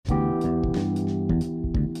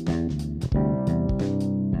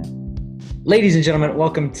Ladies and gentlemen,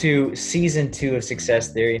 welcome to season 2 of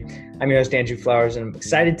Success Theory. I'm your host, Andrew Flowers, and I'm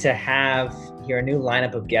excited to have here a new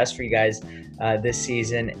lineup of guests for you guys this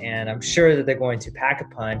season. And I'm sure that they're going to pack a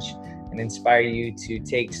punch and inspire you to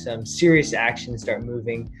take some serious action and start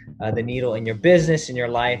moving the needle in your business, in your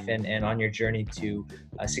life, and on your journey to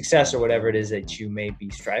success or whatever it is that you may be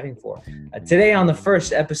striving for. Today, on the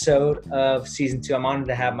first episode of season 2, I'm honored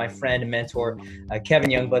to have my friend and mentor, Kevin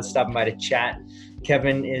Youngblood, stopping by to chat.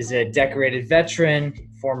 Kevin is a decorated veteran,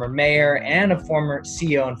 former mayor, and a former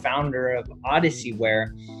CEO and founder of Odyssey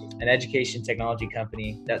Wear, an education technology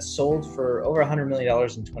company that sold for over $100 million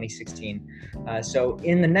in 2016. So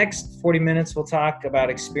in the next 40 minutes, we'll talk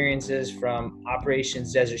about experiences from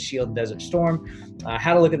Operations Desert Shield and Desert Storm,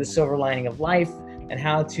 how to look at the silver lining of life, and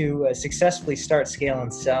how to successfully start, scale,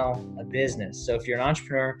 and sell a business. So if you're an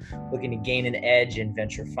entrepreneur looking to gain an edge in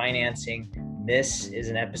venture financing, this is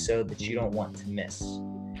an episode that you don't want to miss.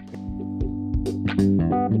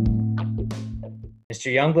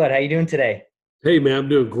 Mr. Youngblood, how you doing today? Hey man, I'm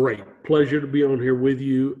doing great. Pleasure to be on here with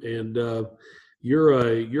you. And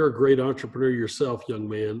you're a great entrepreneur yourself, young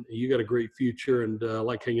man. You got a great future, and I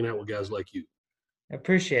like hanging out with guys like you. I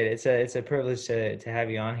appreciate it. It's a privilege to have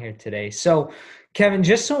you on here today. So, Kevin,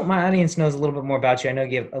 just so my audience knows a little bit more about you, I know you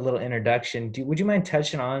gave a little introduction. Would you mind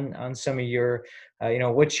touching on some of your,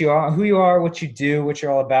 what you are, who you are, what you do, what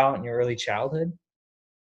you're all about in your early childhood?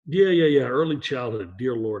 Yeah. Early childhood,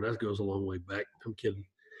 dear Lord, that goes a long way back. I'm kidding.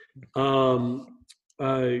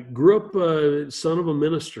 I grew up son of a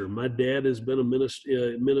minister. My dad has been a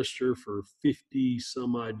minister for 50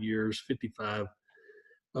 some odd years, 55.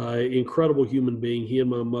 Incredible human being. He and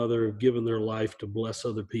my mother have given their life to bless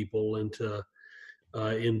other people and to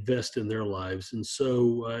invest in their lives. And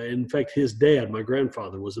so, in fact, his dad, my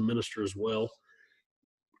grandfather, was a minister as well.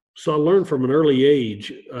 So I learned from an early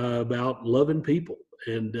age about loving people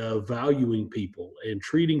and valuing people and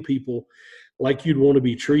treating people like you'd want to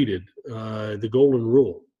be treated, the golden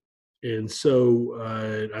rule. And so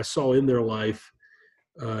I saw in their life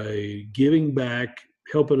giving back,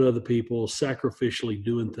 helping other people, sacrificially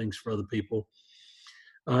doing things for other people.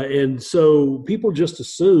 And so people just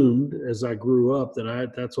assumed as I grew up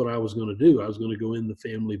that that's what I was going to do. I was going to go in the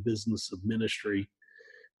family business of ministry.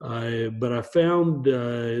 But I found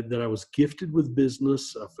that I was gifted with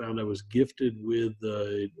business. I found I was gifted with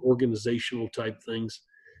organizational type things.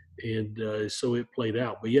 And so it played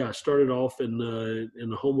out. But yeah, I started off in the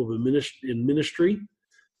home of in ministry,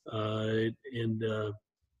 and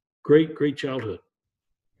great childhood.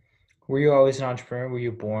 Were you always an entrepreneur? Were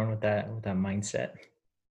you born with that mindset?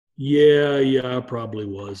 Yeah, I probably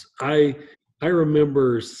was. I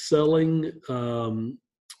remember selling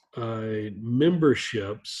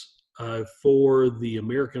memberships for the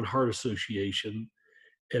American Heart Association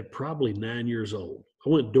at probably 9 years old. I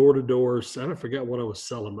went door to door. I forgot what I was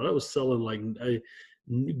selling, but I was selling like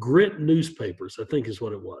grit newspapers, I think is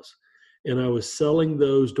what it was. And I was selling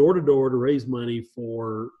those door to door to raise money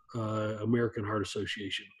for American Heart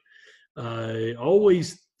Association. I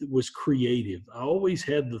always was creative. I always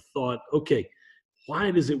had the thought, okay,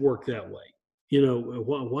 why does it work that way?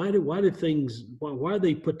 Why are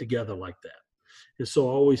they put together like that? And so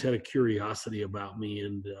I always had a curiosity about me,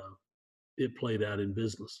 and it played out in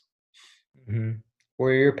business. Mm-hmm.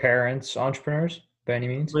 Were your parents entrepreneurs by any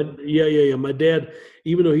means? Yeah. My dad,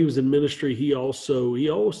 even though he was in ministry, he always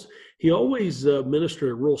ministered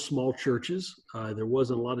at real small churches. There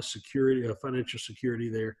wasn't a lot of security, financial security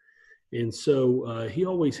there. And so he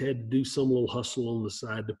always had to do some little hustle on the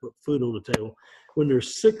side to put food on the table. When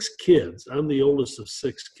there's 6 kids, I'm the oldest of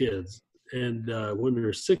 6 kids. And when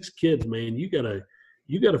there's 6 kids, man, you gotta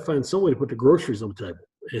find some way to put the groceries on the table.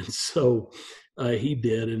 And so he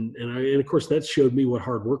did. And of course, that showed me what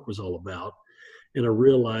hard work was all about. And I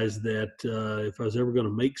realized that if I was ever going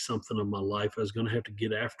to make something of my life, I was going to have to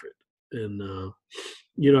get after it. And,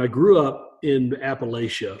 I grew up in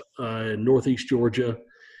Appalachia, Northeast Georgia.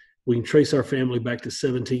 We can trace our family back to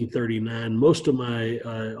 1739.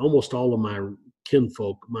 Almost all of my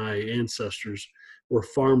kinfolk, my ancestors, were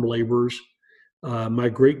farm laborers. My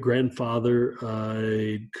great-grandfather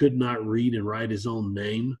could not read and write his own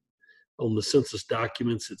name. On the census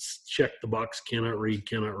documents, it's check the box, cannot read,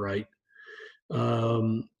 cannot write.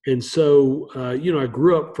 And so, I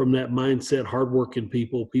grew up from that mindset, hardworking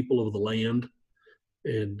people of the land.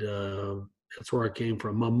 And that's where I came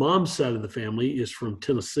from. My mom's side of the family is from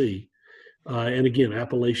Tennessee. And again,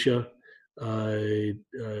 Appalachia, where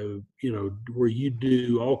you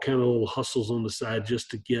do all kind of little hustles on the side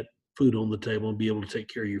just to get food on the table and be able to take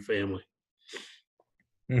care of your family.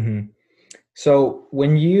 Mm-hmm. So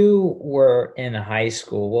when you were in high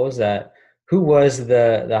school, what was that? Who was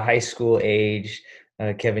the high school age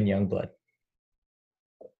Kevin Youngblood?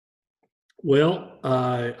 Well,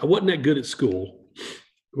 I wasn't that good at school,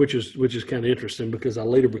 which is kind of interesting because I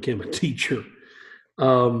later became a teacher.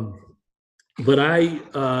 Um, but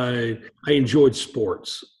I enjoyed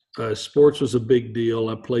sports. Sports was a big deal.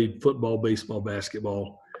 I played football, baseball,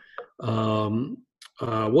 basketball. Um,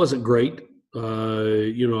 wasn't great.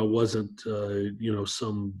 I wasn't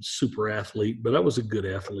some super athlete, but I was a good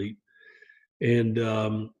athlete, and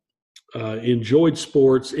enjoyed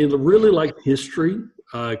sports and really liked history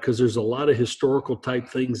because there's a lot of historical type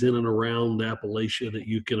things in and around Appalachia that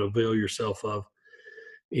you can avail yourself of.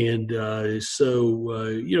 And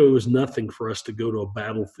it was nothing for us to go to a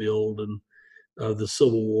battlefield and the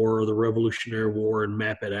Civil War or the Revolutionary War and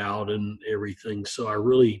map it out and everything. So I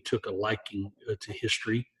really took a liking to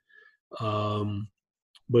history. Um,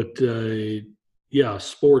 but yeah,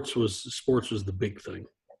 sports was the big thing.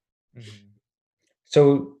 Mhm.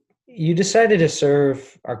 So you decided to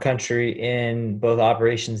serve our country in both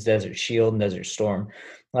Operations Desert Shield and Desert Storm.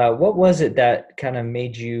 What was it that kind of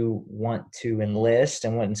made you want to enlist,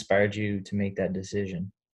 and what inspired you to make that decision?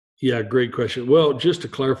 Yeah, great question. Well, just to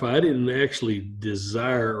clarify, I didn't actually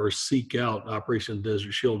desire or seek out Operation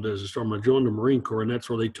Desert Shield, Desert Storm. I joined the Marine Corps, and that's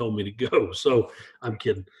where they told me to go. So I'm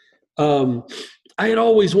kidding. Um, I had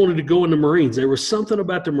always wanted to go in the Marines. There was something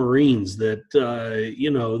about the Marines that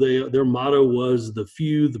their motto was "the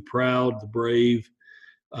few, the proud, the brave."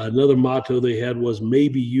 Another motto they had was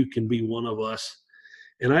 "Maybe you can be one of us."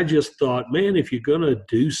 And I just thought, man, if you're gonna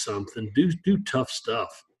do something, do tough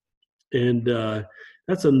stuff. And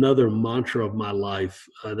that's another mantra of my life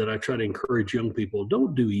that I try to encourage young people.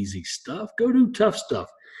 Don't do easy stuff. Go do tough stuff.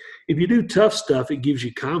 If you do tough stuff, it gives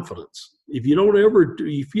you confidence. If you don't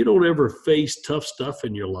ever face tough stuff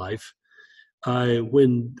in your life,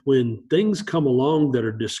 when things come along that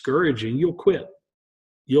are discouraging, you'll quit.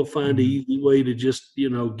 You'll find an Mhm. easy way to just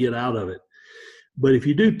get out of it. But if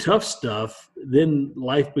you do tough stuff, then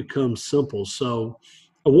life becomes simple. So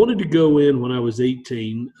I wanted to go in when I was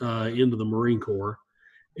 18 into the Marine Corps.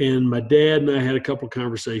 And my dad and I had a couple of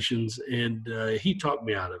conversations, and he talked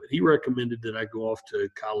me out of it. He recommended that I go off to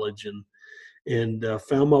college and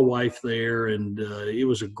found my wife there, and it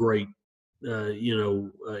was a great,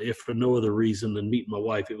 if for no other reason than meeting my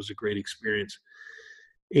wife, it was a great experience.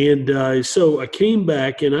 And so I came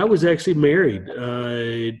back, and I was actually married,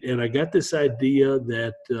 and I got this idea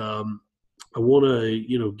that I want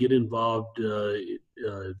to, get involved, in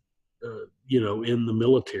the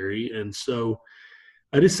military, and so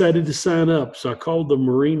I decided to sign up. So I called the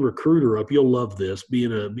Marine recruiter up. You'll love this,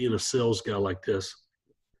 being a sales guy like this.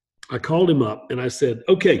 I called him up and I said,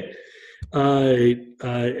 "Okay,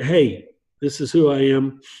 hey, this is who I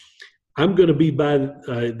am. I'm going to be by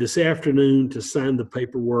this afternoon to sign the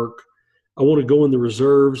paperwork. I want to go in the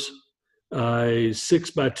reserves,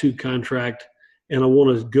 6x2 contract, and I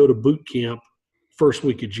want to go to boot camp first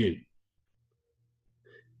week of June."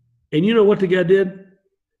 And you know what the guy did?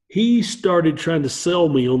 He started trying to sell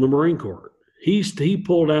me on the Marine Corps. He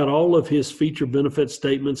pulled out all of his feature benefit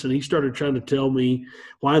statements and he started trying to tell me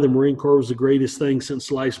why the Marine Corps was the greatest thing since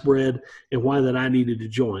sliced bread and why that I needed to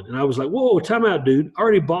join. And I was like, whoa, time out, dude. I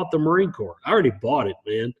already bought the Marine Corps. I already bought it,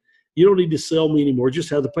 man. You don't need to sell me anymore. Just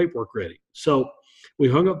have the paperwork ready. So we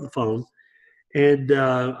hung up the phone. And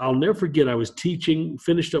I'll never forget, I was teaching,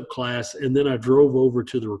 finished up class, and then I drove over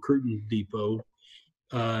to the recruiting depot,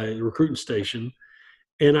 recruiting station,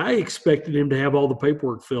 and I expected him to have all the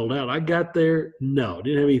paperwork filled out. I got there, no,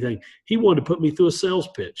 didn't have anything. He wanted to put me through a sales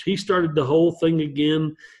pitch. He started the whole thing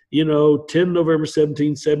again, 10 November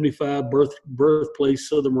 1775,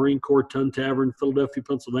 birthplace of the Marine Corps, Tun Tavern, Philadelphia,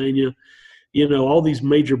 Pennsylvania, all these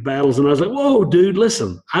major battles. And I was like, whoa, dude,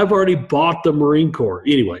 listen, I've already bought the Marine Corps.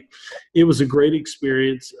 Anyway, it was a great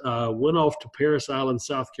experience. Went off to Parris Island,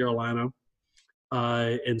 South Carolina,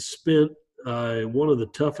 and spent one of the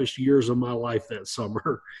toughest years of my life that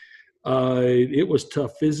summer. It was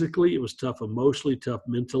tough physically, it was tough emotionally, tough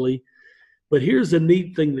mentally. But here's the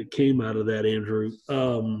neat thing that came out of that, Andrew.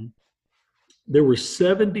 There were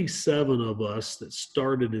 77 of us that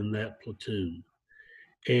started in that platoon.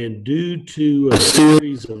 And due to a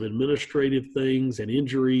series of administrative things and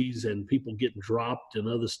injuries and people getting dropped and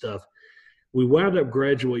other stuff, we wound up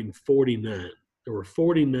graduating 49. There were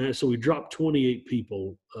 49, so we dropped 28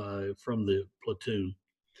 people from the platoon.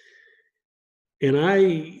 And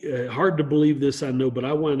hard to believe this, I know, but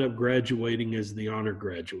I wound up graduating as the honor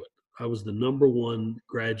graduate. I was the number one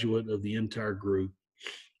graduate of the entire group.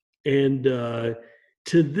 And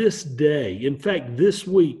to this day, in fact, this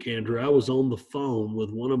week, Andrew, I was on the phone with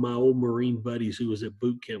one of my old Marine buddies who was at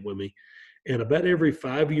boot camp with me. And about every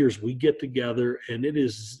 5 years we get together, and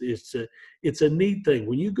it's a neat thing.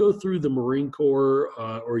 When you go through the Marine Corps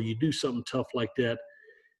or you do something tough like that,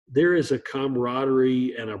 there is a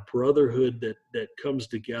camaraderie and a brotherhood that comes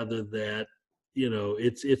together that,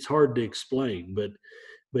 it's hard to explain, but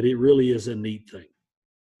it really is a neat thing.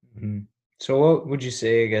 Mhm. So what would you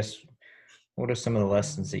say, I guess, what are some of the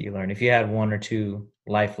lessons that you learned? If you had one or two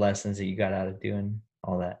life lessons that you got out of doing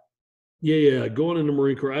all that? Yeah. Going in the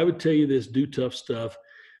Marine Corps, I would tell you this: do tough stuff,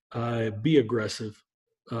 be aggressive,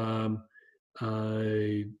 um,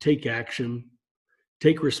 take action,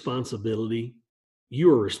 take responsibility.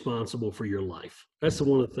 You are responsible for your life. That's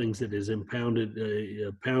one of the things that is pounded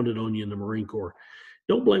on you in the Marine Corps.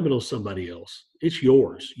 Don't blame it on somebody else. It's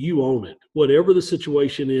yours. You own it. Whatever the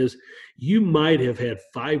situation is, you might have had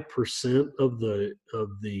 5% of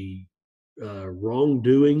the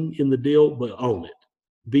wrongdoing in the deal, but own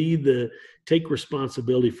it. Take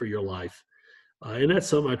responsibility for your life. And that's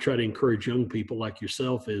something I try to encourage young people like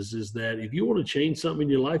yourself is that if you want to change something in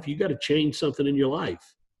your life, you got to change something in your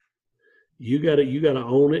life. You got to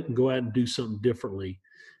own it and go out and do something differently.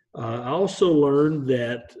 I also learned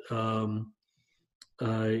that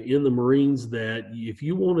in the Marines that if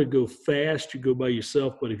you want to go fast, you go by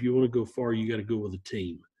yourself, but if you want to go far, you got to go with a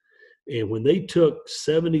team. And when they took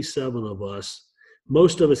 77 of us,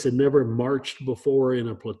 most of us had never marched before in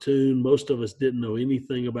a platoon. Most of us didn't know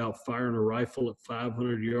anything about firing a rifle at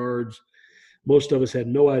 500 yards. Most of us had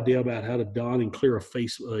no idea about how to don and clear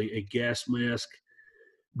a gas mask.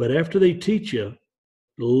 But after they teach you,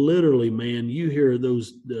 literally, man, you hear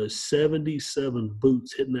the 77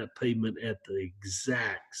 boots hitting that pavement at the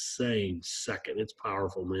exact same second. It's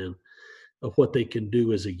powerful, man, of what they can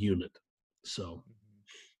do as a unit. So.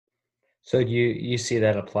 So you see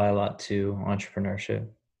that apply a lot to entrepreneurship,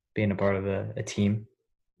 being a part of a team?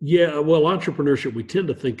 Yeah, well, entrepreneurship, we tend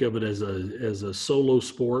to think of it as a solo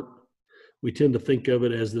sport. We tend to think of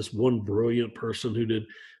it as this one brilliant person who did.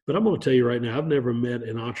 But I'm going to tell you right now, I've never met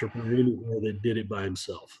an entrepreneur anywhere that did it by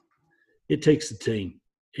himself. It takes a team,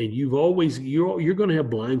 and you're going to have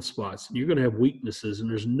blind spots, and you're going to have weaknesses, and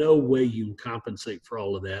there's no way you can compensate for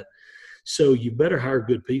all of that. So you better hire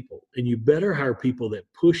good people, and you better hire people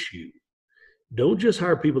that push you. Don't just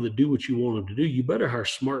hire people that do what you want them to do. You better hire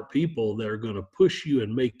smart people that are going to push you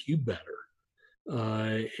and make you better.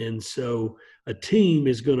 And so a team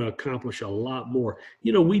is going to accomplish a lot more.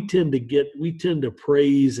 We tend to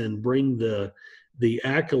praise and bring the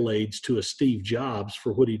accolades to a Steve Jobs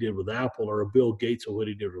for what he did with Apple, or a Bill Gates for what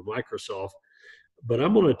he did with Microsoft. But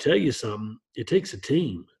I'm going to tell you something. It takes a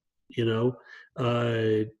team. You know,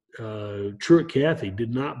 Truett Cathy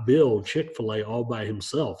did not build Chick-fil-A all by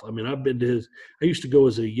himself. I mean, I used to go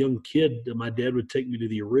as a young kid. My dad would take me to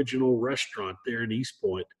the original restaurant there in East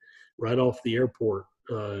Point, right off the airport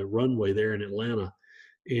runway there in Atlanta.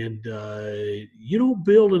 And you don't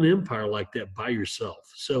build an empire like that by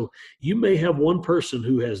yourself. So you may have one person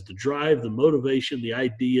who has the drive, the motivation, the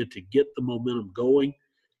idea to get the momentum going,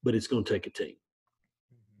 but it's going to take a team.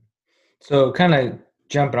 So kind of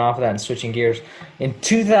jumping off of that and switching gears, in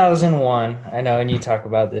 2001, I know, and you talk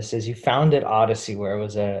about this, is you founded Odyssey, where it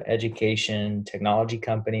was a education technology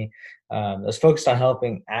company that was focused on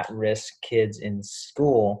helping at-risk kids in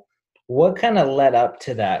school. What kind of led up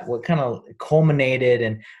to that? What kind of culminated,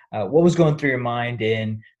 and what was going through your mind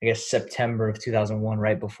in, I guess, September of 2001,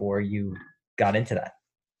 right before you got into that?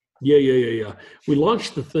 Yeah. We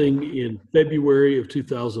launched the thing in February of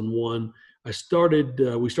 2001. We started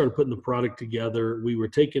putting the product together. We were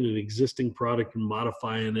taking an existing product and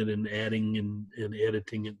modifying it and adding and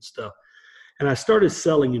editing it and stuff. And I started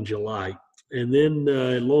selling in July. And then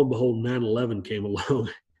lo and behold, 9/11 came along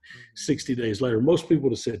 60 days later. Most people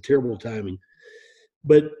would have said terrible timing.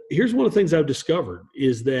 But here's one of the things I've discovered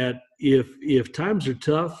is that if times are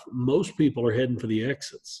tough, most people are heading for the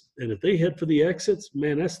exits. And if they head for the exits,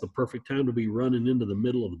 man, that's the perfect time to be running into the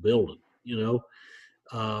middle of the building, you know?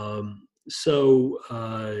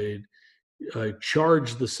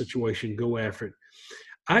 Charge the situation, go after it.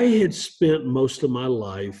 I had spent most of my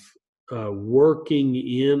life working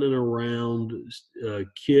in and around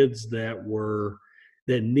kids that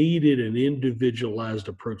needed an individualized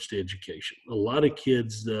approach to education. A lot of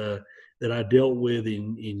kids that I dealt with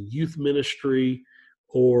in youth ministry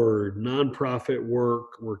or nonprofit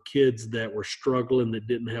work were kids that were struggling, that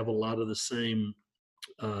didn't have a lot of the same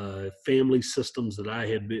family systems that I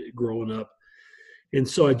had been growing up. And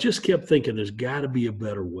so I just kept thinking, there's got to be a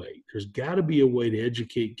better way. There's got to be a way to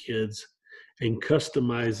educate kids and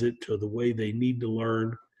customize it to the way they need to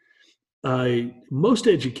learn. Most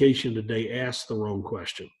education today asks the wrong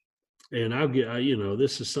question. And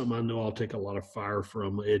this is something I know I'll take a lot of fire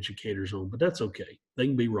from educators on, but that's okay. They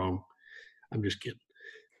can be wrong. I'm just kidding.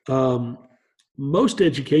 Most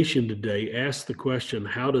education today asks the question,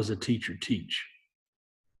 how does a teacher teach?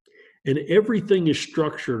 And everything is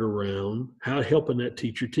structured around how helping that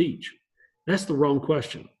teacher teach. That's the wrong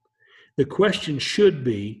question. The question should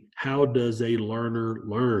be, how does a learner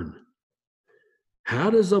learn? How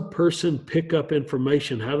does a person pick up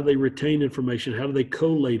information? How do they retain information? How do they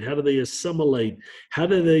collate? How do they assimilate? How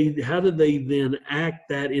do they then act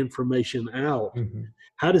that information out? Mm-hmm.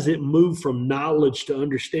 How does it move from knowledge to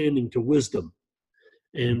understanding to wisdom?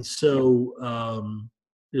 And so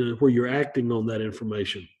where you're acting on that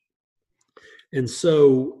information. And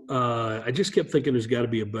so I just kept thinking there's got to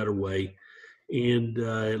be a better way. And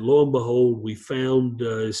lo and behold, we found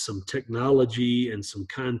some technology and some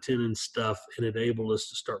content and stuff, and it enabled us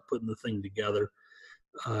to start putting the thing together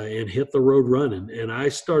and hit the road running. And I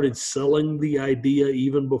started selling the idea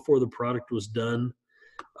even before the product was done.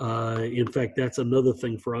 In fact, that's another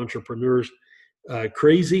thing for entrepreneurs.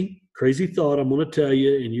 Crazy thought, I'm going to tell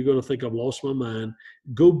you, and you're going to think I've lost my mind.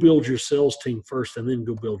 Go build your sales team first and then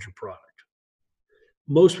go build your product.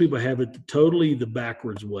 Most people have it totally the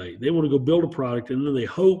backwards way. They want to go build a product and then they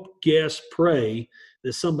hope, guess, pray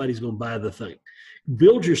that somebody's going to buy the thing.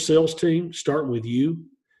 Build your sales team, starting with you,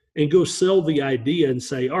 and go sell the idea and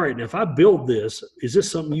say, all right, now if I build this, is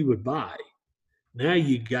this something you would buy? Now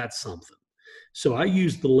you got something. So I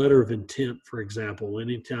use the letter of intent, for example,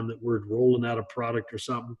 anytime that we're rolling out a product or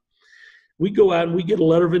something. We go out and we get a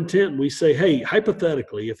letter of intent and we say, hey,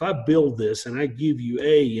 hypothetically, if I build this and I give you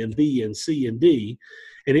A and B and C and D,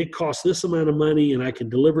 and it costs this amount of money and I can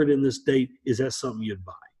deliver it in this date, is that something you'd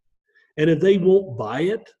buy? And if they won't buy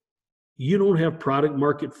it, you don't have product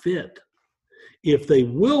market fit. If they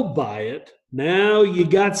will buy it, now you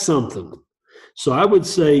got something. So I would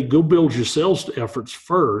say go build your sales efforts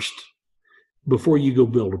first before you go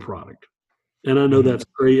build a product. And I know that's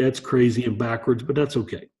crazy and backwards, but that's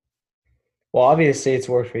okay. Well, obviously it's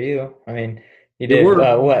worked for you. I mean, you did what,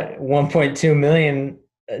 1.2 million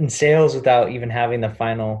in sales without even having the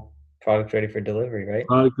final product ready for delivery, right?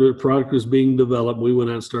 Product was being developed. We went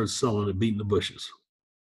out and started selling it, beating the bushes.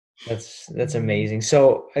 That's amazing.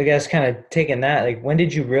 So I guess kind of taking that, like, when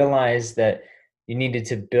did you realize that you needed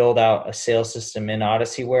to build out a sales system in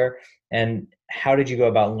Odysseyware, and how did you go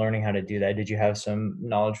about learning how to do that? Did you have some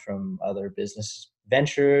knowledge from other business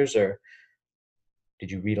ventures, or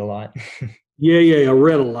did you read a lot? Yeah, I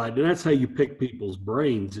read a lot. And that's how you pick people's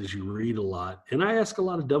brains, is you read a lot. And I ask a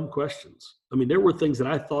lot of dumb questions. I mean, there were things that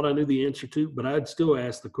I thought I knew the answer to, but I'd still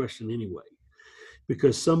ask the question anyway,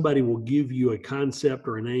 because somebody will give you a concept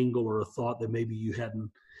or an angle or a thought that maybe you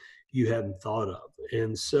hadn't thought of.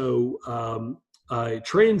 And so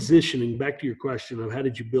transitioning back to your question of how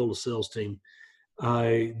did you build a sales team,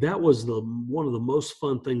 that was one of the most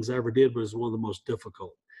fun things I ever did, but it was one of the most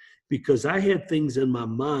difficult, because I had things in my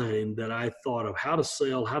mind that I thought of how to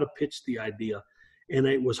sell, how to pitch the idea. And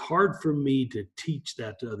it was hard for me to teach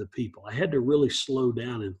that to other people. I had to really slow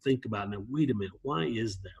down and think about it. Now, wait a minute, why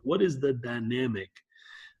is that? What is the dynamic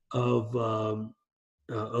of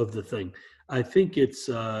the thing? I think it's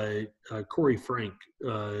Corey Frank,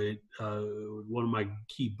 one of my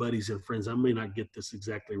key buddies and friends. I may not get this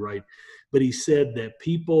exactly right, but he said that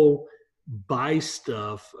people buy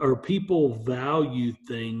stuff, or people value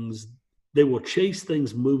things. They will chase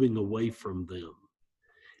things moving away from them,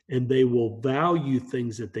 and they will value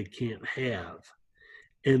things that they can't have,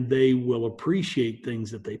 and they will appreciate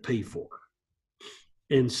things that they pay for.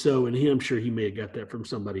 And so, and I'm sure he may have got that from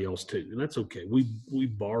somebody else too, and that's okay. We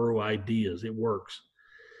borrow ideas. It works.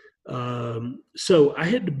 So I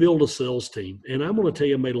had to build a sales team, and I'm going to tell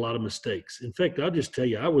you, I made a lot of mistakes. In fact, I'll just tell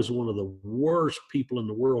you, I was one of the worst people in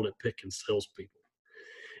the world at picking salespeople.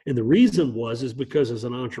 And the reason is because as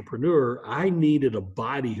an entrepreneur, I needed a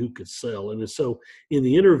body who could sell. And so in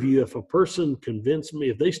the interview, if a person convinced me,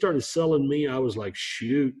 if they started selling me, I was like,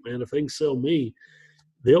 shoot, man, if they can sell me,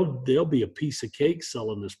 they'll be a piece of cake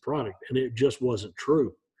selling this product. And it just wasn't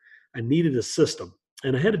true. I needed a system.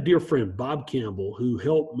 And I had a dear friend, Bob Campbell, who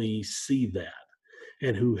helped me see that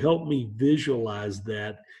and who helped me visualize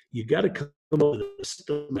that you got to come up with a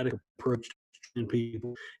systematic approach to training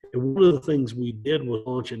people. And one of the things we did was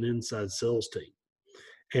launch an inside sales team.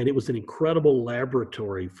 And it was an incredible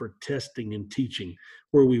laboratory for testing and teaching,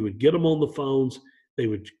 where we would get them on the phones, they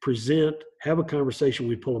would present, have a conversation,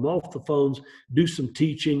 we'd pull them off the phones, do some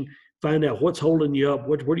teaching, find out what's holding you up,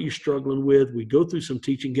 what are you struggling with. We'd go through some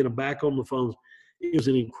teaching, get them back on the phones. It was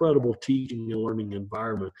an incredible teaching and learning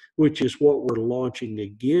environment, which is what we're launching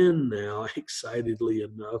again now, excitedly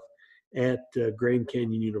enough, at Grand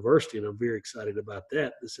Canyon University, and I'm very excited about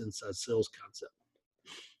that, this inside sales concept.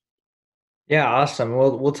 Yeah, awesome.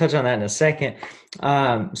 We'll touch on that in a second.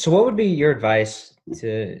 So what would be your advice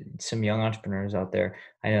to some young entrepreneurs out there?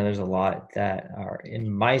 I know there's a lot that are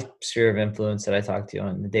in my sphere of influence that I talk to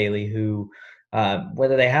on the daily who,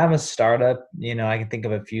 whether they have a startup, I can think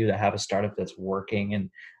of a few that have a startup that's working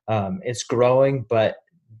and it's growing, but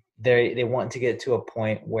they want to get to a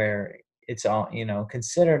point where it's all,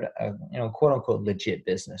 considered a, quote unquote legit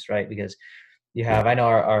business, right? Because I know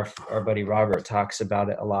our buddy Robert talks about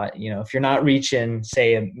it a lot. If you're not reaching,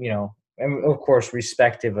 say, and of course,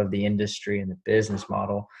 respective of the industry and the business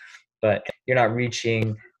model, but you're not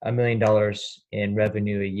reaching $1 million in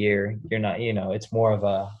revenue a year, you're not, it's more of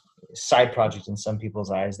a side project in some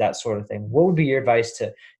people's eyes, that sort of thing. What would be your advice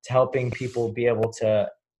to helping people be able to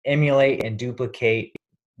emulate and duplicate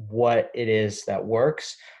what it is that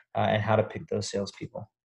works and how to pick those salespeople?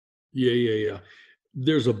 Yeah.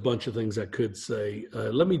 There's a bunch of things I could say.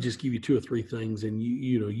 Let me just give you 2 or 3 things, and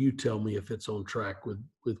you tell me if it's on track with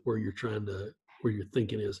where you're where your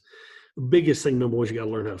thinking is. The biggest thing, number one, is you got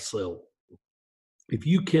to learn how to sell. If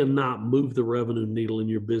you cannot move the revenue needle in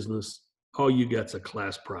your business, all you got's a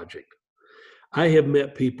class project. I have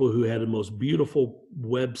met people who had the most beautiful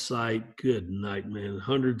website. Good night, man.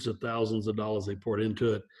 Hundreds of thousands of dollars they poured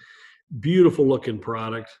into it. Beautiful looking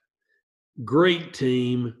product. Great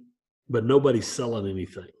team, but nobody's selling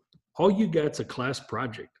anything. All you got's a class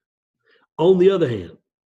project. On the other hand,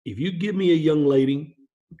 if you give me a young lady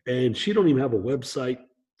and she don't even have a website,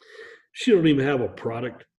 she don't even have a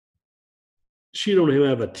product, she don't even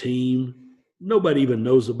have a team, nobody even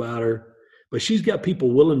knows about her, but she's got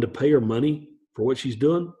people willing to pay her money for what she's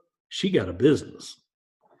doing, she got a business.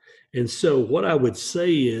 And so what I would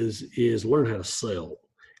say is learn how to sell.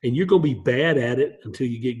 And you're going to be bad at it until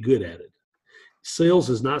you get good at it. Sales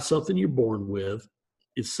is not something you're born with.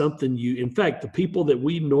 It's something in fact, the people that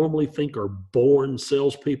we normally think are born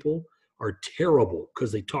salespeople are terrible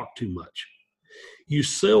because they talk too much. You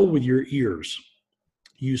sell with your ears.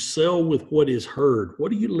 You sell with what is heard.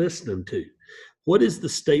 What are you listening to? What is the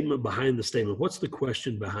statement behind the statement? What's the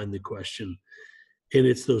question behind the question? And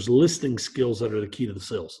it's those listening skills that are the key to the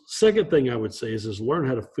sales. Second thing I would say is learn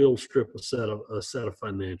how to field strip a set of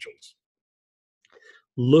financials.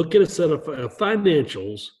 Look at a set of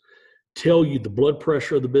financials, tell you the blood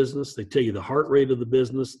pressure of the business. They tell you the heart rate of the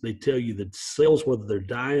business. They tell you the sales, whether they're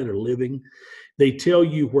dying or living. They tell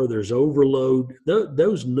you where there's overload.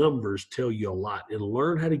 Those numbers tell you a lot, and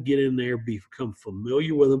learn how to get in there, become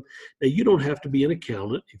familiar with them. Now, you don't have to be an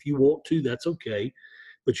accountant. If you want to, that's okay.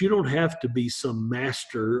 But you don't have to be some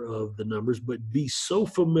master of the numbers, but be so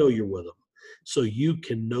familiar with them so you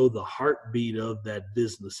can know the heartbeat of that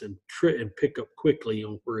business and pick up quickly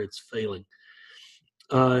on where it's failing.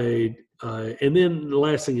 And then the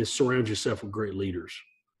last thing is surround yourself with great leaders.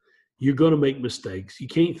 You're going to make mistakes. You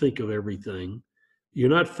can't think of everything. You're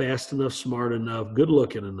not fast enough, smart enough, good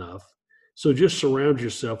looking enough. So just surround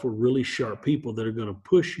yourself with really sharp people that are going to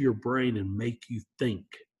push your brain and make you think.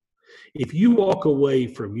 If you walk away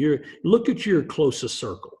from look at your closest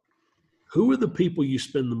circle. Who are the people you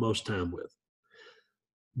spend the most time with?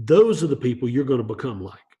 Those are the people you're going to become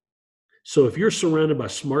like. So if you're surrounded by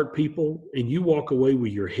smart people and you walk away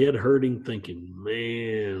with your head hurting thinking,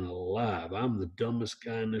 man alive, I'm the dumbest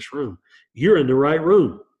guy in this room, you're in the right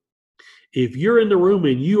room. If you're in the room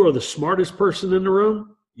and you are the smartest person in the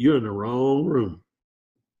room, you're in the wrong room.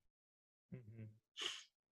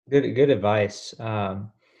 Good advice.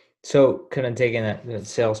 So kind of taking that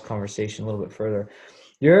sales conversation a little bit further,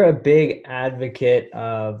 you're a big advocate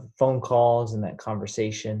of phone calls and that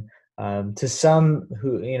conversation. To some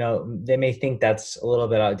who, they may think that's a little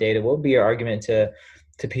bit outdated. What would be your argument to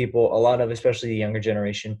people, a lot of, especially the younger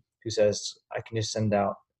generation, who says, I can just send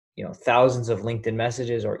out, thousands of LinkedIn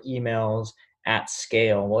messages or emails at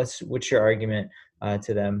scale? What's your argument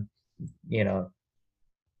to them,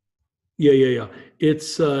 Yeah.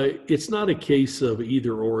 It's not a case of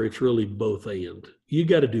either or. It's really both and. You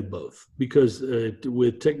got to do both because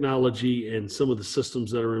with technology and some of the systems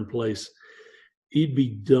that are in place, it'd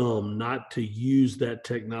be dumb not to use that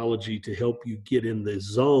technology to help you get in the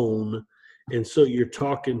zone. And so you're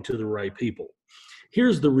talking to the right people.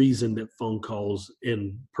 Here's the reason that phone calls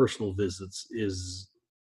and personal visits is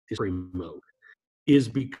remote, is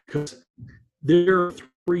because there are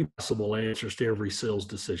 3 possible answers to every sales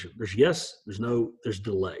decision. There's yes, there's no, there's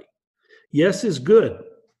delay. Yes is good.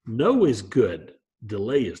 No is good.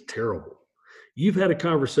 Delay is terrible. You've had a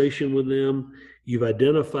conversation with them You've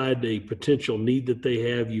identified a potential need that they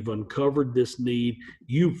have. You've uncovered this need.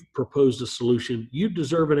 You've proposed a solution. You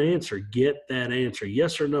deserve an answer. Get that answer.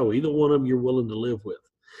 Yes or no. Either one of them you're willing to live with.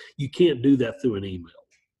 You can't do that through an email.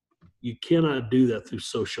 You cannot do that through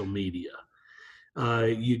social media.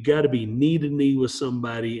 You got to be knee to knee with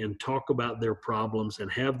somebody and talk about their problems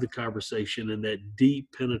and have the conversation and that deep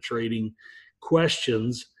penetrating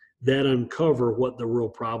questions that uncover what the real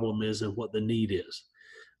problem is and what the need is.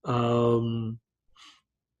 Um,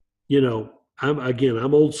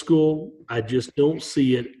 I'm old school. I just don't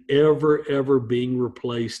see it ever being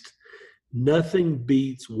replaced. Nothing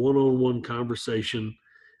beats one-on-one conversation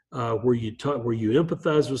where you talk, where you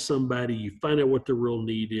empathize with somebody, you find out what the real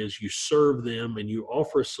need is, you serve them, and you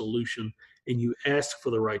offer a solution, and you ask for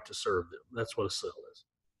the right to serve them. That's what a sale is.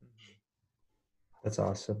 That's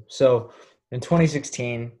awesome. So in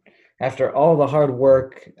 2016, after all the hard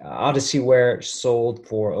work, Odyssey Ware sold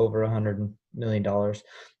for over $100 million.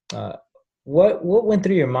 What went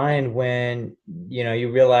through your mind when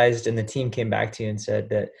you realized and the team came back to you and said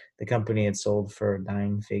that the company had sold for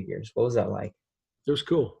 9 figures? What was that like? It was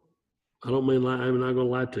cool. I'm not going to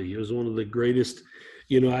lie to you. It was one of the greatest.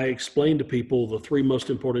 I explained to people the 3 most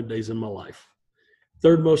important days in my life.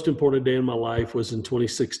 Third most important day in my life was in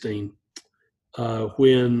 2016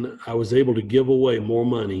 when I was able to give away more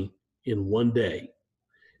money in one day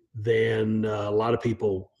than a lot of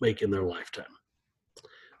people make in their lifetime.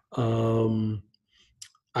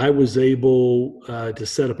 I was able to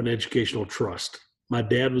set up an educational trust. My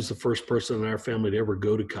dad was the first person in our family to ever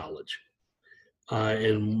go to college.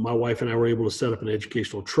 And my wife and I were able to set up an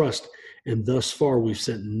educational trust. And thus far, we've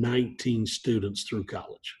sent 19 students through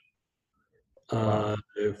college,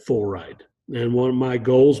 full ride. And one of my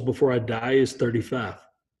goals before I die is 35.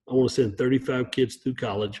 I want to send 35 kids through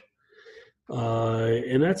college.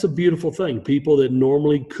 And that's a beautiful thing. People that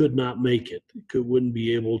normally could not make it, wouldn't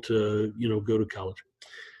be able to, go to college.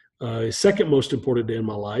 Second most important day in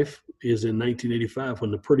my life is in 1985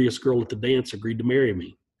 when the prettiest girl at the dance agreed to marry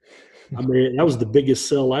me. I mean, that was the biggest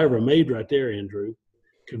sell I ever made right there, Andrew.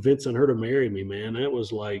 Convincing her to marry me, man. That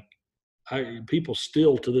was like, people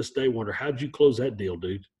still to this day wonder, how'd you close that deal,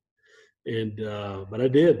 dude? And, but I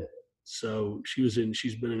did. So she's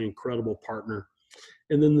been an incredible partner.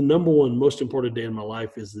 And then the number one most important day in my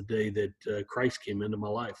life is the day that Christ came into my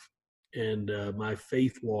life. And my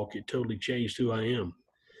faith walk, it totally changed who I am.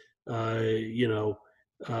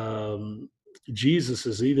 Jesus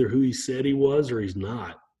is either who he said he was or he's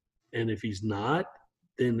not. And if he's not,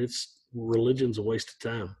 then religion's a waste of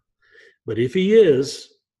time. But if he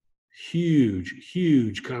is,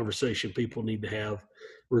 huge conversation people need to have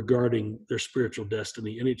regarding their spiritual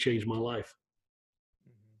destiny. And it changed my life.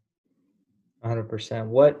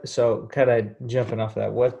 100%. So kind of jumping off of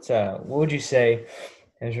that, what would you say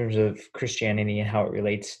in terms of Christianity and how it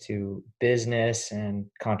relates to business and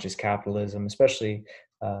conscious capitalism, especially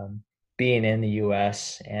being in the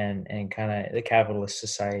U.S. and kind of the capitalist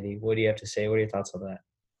society? What do you have to say? What are your thoughts on that?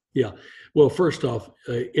 Yeah. Well, first off,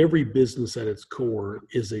 every business at its core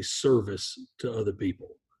is a service to other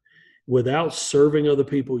people. Without serving other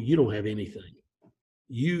people, you don't have anything.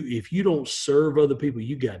 If you don't serve other people,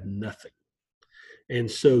 you got nothing. And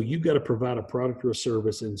so you've got to provide a product or a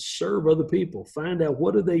service and serve other people. Find out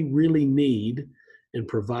what do they really need and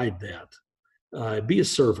provide that. Be a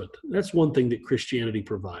servant. That's one thing that Christianity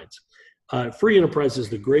provides. Free enterprise is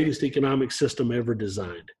the greatest economic system ever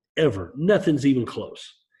designed, ever. Nothing's even close.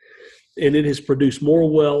 And it has produced more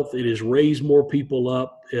wealth. It has raised more people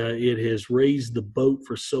up. It has raised the boat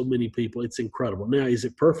for so many people. It's incredible. Now, is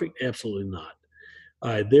it perfect? Absolutely not.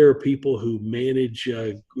 There are people who manage,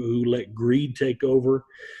 who let greed take over.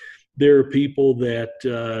 There are people that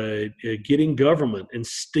get in government and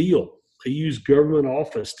steal. They use government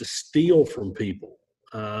office to steal from people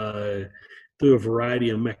through a variety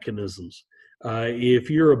of mechanisms. If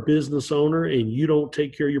you're a business owner and you don't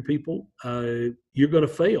take care of your people, you're going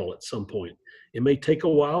to fail at some point. It may take a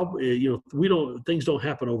while. Things don't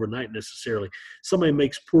happen overnight necessarily. Somebody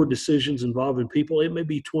makes poor decisions involving people. It may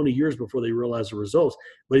be 20 years before they realize the results,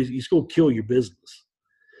 but it's going to kill your business.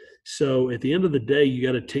 So at the end of the day, you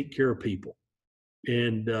got to take care of people.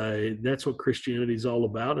 And that's what Christianity is all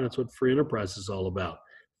about. And that's what free enterprise is all about.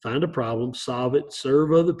 Find a problem, solve it,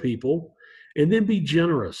 serve other people, and then be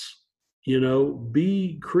generous.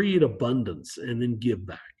 Create abundance and then give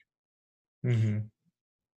back. Mm-hmm.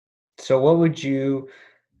 So what would you,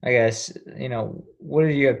 I guess, what are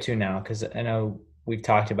you up to now? Because I know we've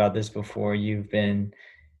talked about this before. You've been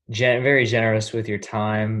very generous with your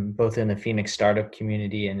time, both in the Phoenix startup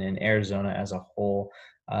community and in Arizona as a whole.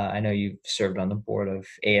 I know you've served on the board of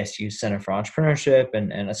ASU Center for Entrepreneurship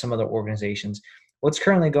and some other organizations. What's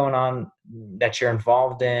currently going on that you're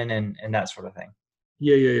involved in and that sort of thing?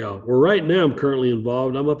 Yeah. Well, right now I'm currently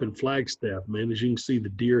involved. I'm up in Flagstaff, man. As you can see, the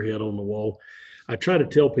deer head on the wall. I try to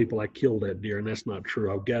tell people I killed that deer, and that's not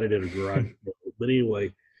true. I've got it at a garage. But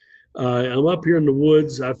anyway, I'm up here in the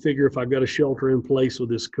woods. I figure if I've got a shelter in place with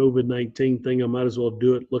this COVID-19 thing, I might as well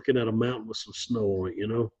do it looking at a mountain with some snow on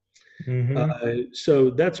it. Mm-hmm. So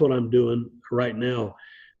that's what I'm doing right now.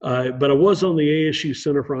 But I was on the ASU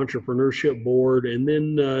Center for Entrepreneurship board. And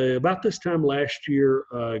then about this time last year,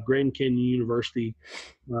 Grand Canyon University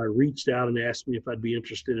reached out and asked me if I'd be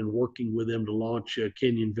interested in working with them to launch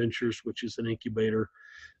Canyon Ventures, which is an incubator.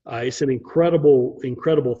 It's an incredible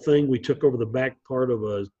thing. We took over the back part of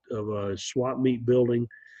a swap meet building.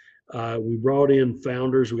 We brought in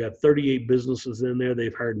founders. We got 38 businesses in there.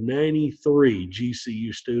 They've hired 93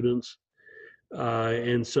 GCU students.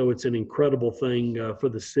 And so it's an incredible thing for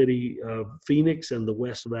the city of Phoenix and the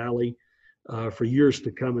West Valley. For years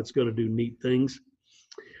to come, it's going to do neat things.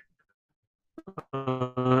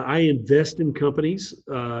 I invest in companies.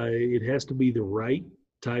 It has to be the right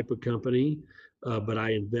type of company, but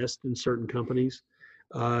I invest in certain companies.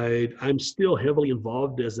 I'm still heavily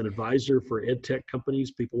involved as an advisor for ed tech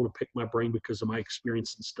companies. People want to pick my brain because of my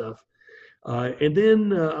experience and stuff. And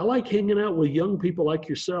then I like hanging out with young people like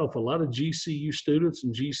yourself, a lot of GCU students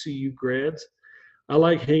and GCU grads. I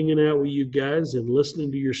like hanging out with you guys and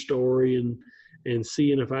listening to your story and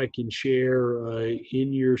seeing if I can share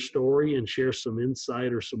in your story and share some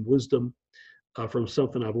insight or some wisdom from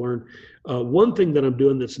something I've learned. One thing that I'm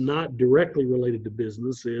doing that's not directly related to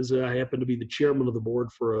business is I happen to be the chairman of the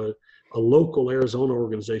board for a local Arizona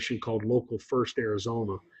organization called Local First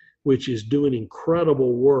Arizona, which is doing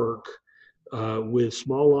incredible work with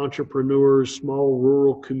small entrepreneurs, small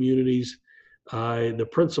rural communities. The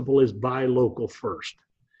principle is buy local first.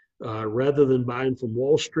 Rather than buying from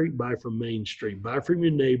Wall Street, buy from Main Street, buy from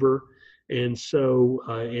your neighbor, and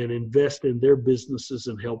invest in their businesses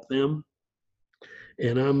and help them.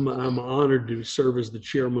 And I'm honored to serve as the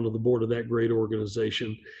chairman of the board of that great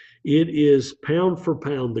organization. It is pound for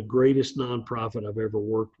pound the greatest nonprofit I've ever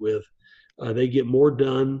worked with. They get more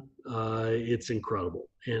done. It's incredible,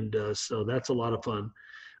 and so that's a lot of fun.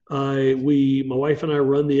 My wife and I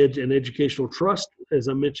run an educational trust, as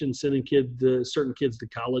I mentioned, sending certain kids to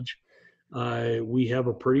college. We have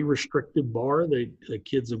a pretty restricted bar. The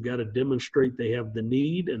kids have got to demonstrate they have the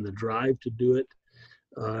need and the drive to do it.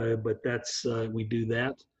 But we do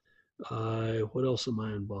that. What else am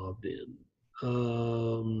I involved in?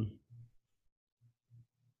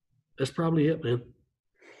 That's probably it, man.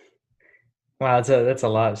 Wow, that's a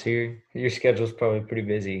lot. So your schedule's probably pretty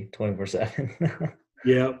busy 24/7.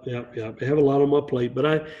 Yeah. I have a lot on my plate,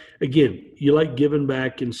 but you like giving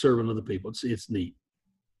back and serving other people. It's neat.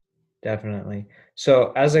 Definitely.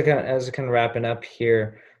 So as I kind of wrapping up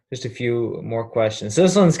here, just a few more questions. So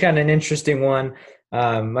this one's kind of an interesting one.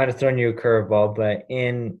 Might have thrown you a curveball, but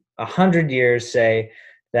in 100 years, say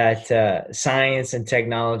that science and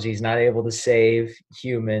technology is not able to save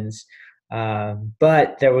humans,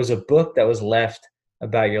 but there was a book that was left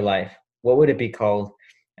about your life. What would it be called,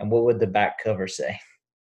 and what would the back cover say?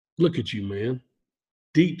 Look at you, man.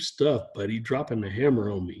 Deep stuff, buddy. Dropping the hammer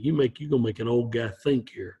on me. You gonna make an old guy think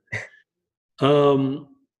here.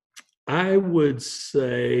 I would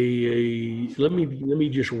say, let me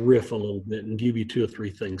just riff a little bit and give you two or three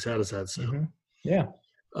things. How does that sound? Mm-hmm. Yeah.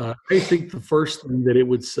 I think the first thing that it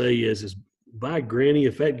would say is by granny,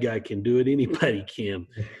 if that guy can do it, anybody can.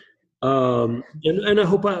 And I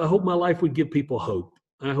hope my life would give people hope.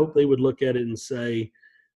 I hope they would look at it and say,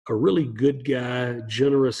 a really good guy,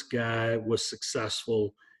 generous guy, was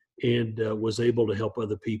successful and was able to help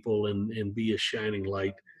other people and be a shining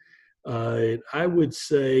light. I would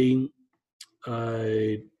say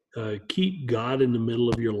keep God in the middle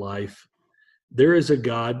of your life. There is a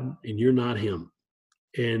God and you're not him.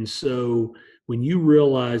 And so when you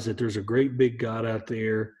realize that there's a great big God out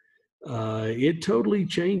there, it totally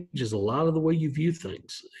changes a lot of the way you view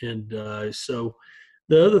things. And so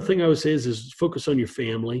the other thing I would say is focus on your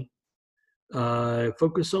family.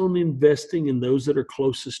 Focus on investing in those that are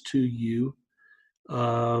closest to you.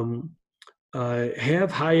 Have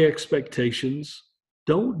high expectations.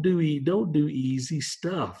 Don't do easy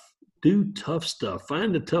stuff. Do tough stuff.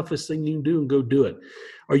 Find the toughest thing you can do and go do it.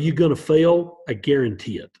 Are you going to fail? I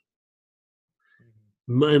guarantee it.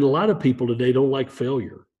 And a lot of people today don't like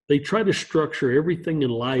failure. They try to structure everything in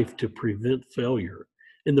life to prevent failure.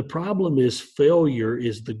 And the problem is failure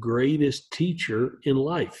is the greatest teacher in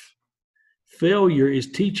life. Failure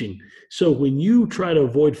is teaching. So when you try to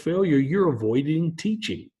avoid failure, you're avoiding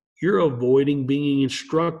teaching. You're avoiding being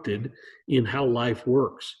instructed in how life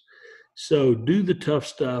works. So do the tough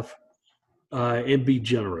stuff and be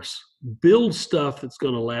generous. Build stuff that's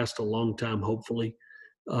going to last a long time, hopefully,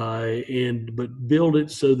 but build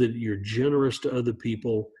it so that you're generous to other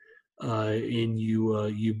people and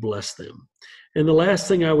you bless them. And the last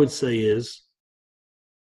thing I would say is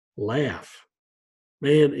laugh.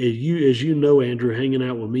 Man, as you know, Andrew, hanging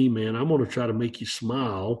out with me, man, I'm going to try to make you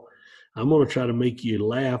smile. I'm going to try to make you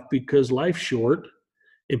laugh because life's short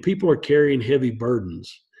and people are carrying heavy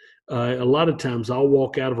burdens. A lot of times I'll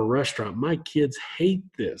walk out of a restaurant. My kids hate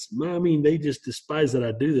this. I mean, they just despise that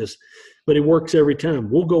I do this, but it works every time.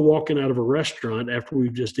 We'll go walking out of a restaurant after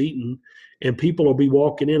we've just eaten, and people will be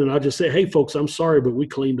walking in, and I'll just say, hey, folks, I'm sorry, but we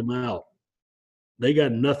cleaned them out. They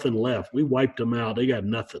got nothing left. We wiped them out. They got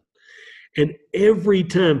nothing. And every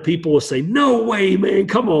time people will say, no way, man,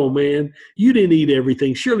 come on, man. You didn't eat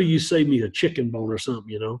everything. Surely you saved me a chicken bone or something,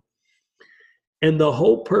 you know. And the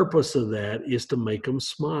whole purpose of that is to make them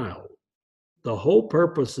smile. The whole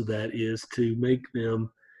purpose of that is to make them,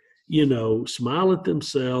 smile at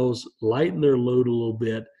themselves, lighten their load a little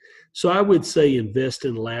bit. So I would say invest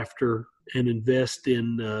in laughter and invest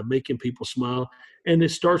in making people smile. And it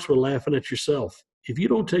starts with laughing at yourself. If you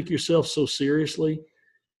don't take yourself so seriously,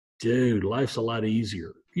 dude, life's a lot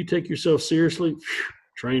easier. If you take yourself seriously,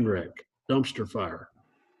 train wreck, dumpster fire.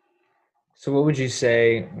 So what would you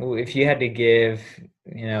say if you had to give,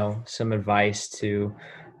 some advice to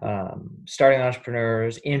starting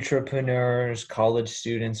entrepreneurs, intrapreneurs, college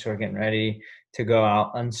students who are getting ready to go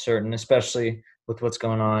out uncertain, especially with what's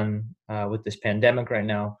going on with this pandemic right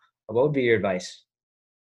now? What would be your advice?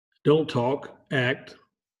 Don't talk, act.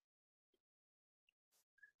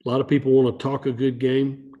 A lot of people want to talk a good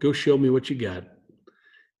game. Go show me what you got.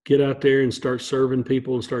 Get out there and start serving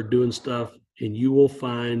people and start doing stuff. And you will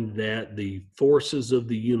find that the forces of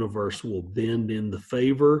the universe will bend in the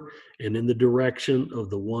favor and in the direction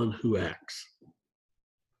of the one who acts.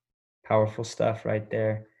 Powerful stuff right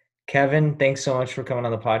there. Kevin, thanks so much for coming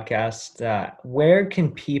on the podcast. Where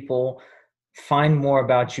can people find more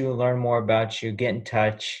about you, learn more about you, get in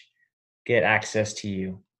touch, get access to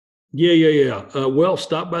you? Yeah. Well,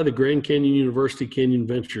 stop by the Grand Canyon University Canyon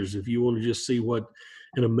Ventures if you want to just see what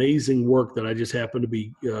an amazing work that I just happen to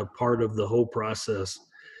be part of the whole process.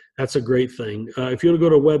 That's a great thing. If you want to go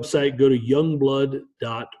to a website, go to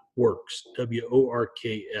youngblood.works,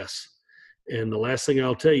 WORKS. And the last thing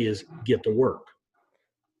I'll tell you is get to work.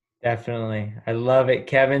 Definitely. I love it.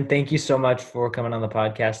 Kevin, thank you so much for coming on the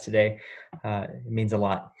podcast today. It means a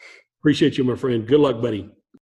lot. Appreciate you, my friend. Good luck, buddy.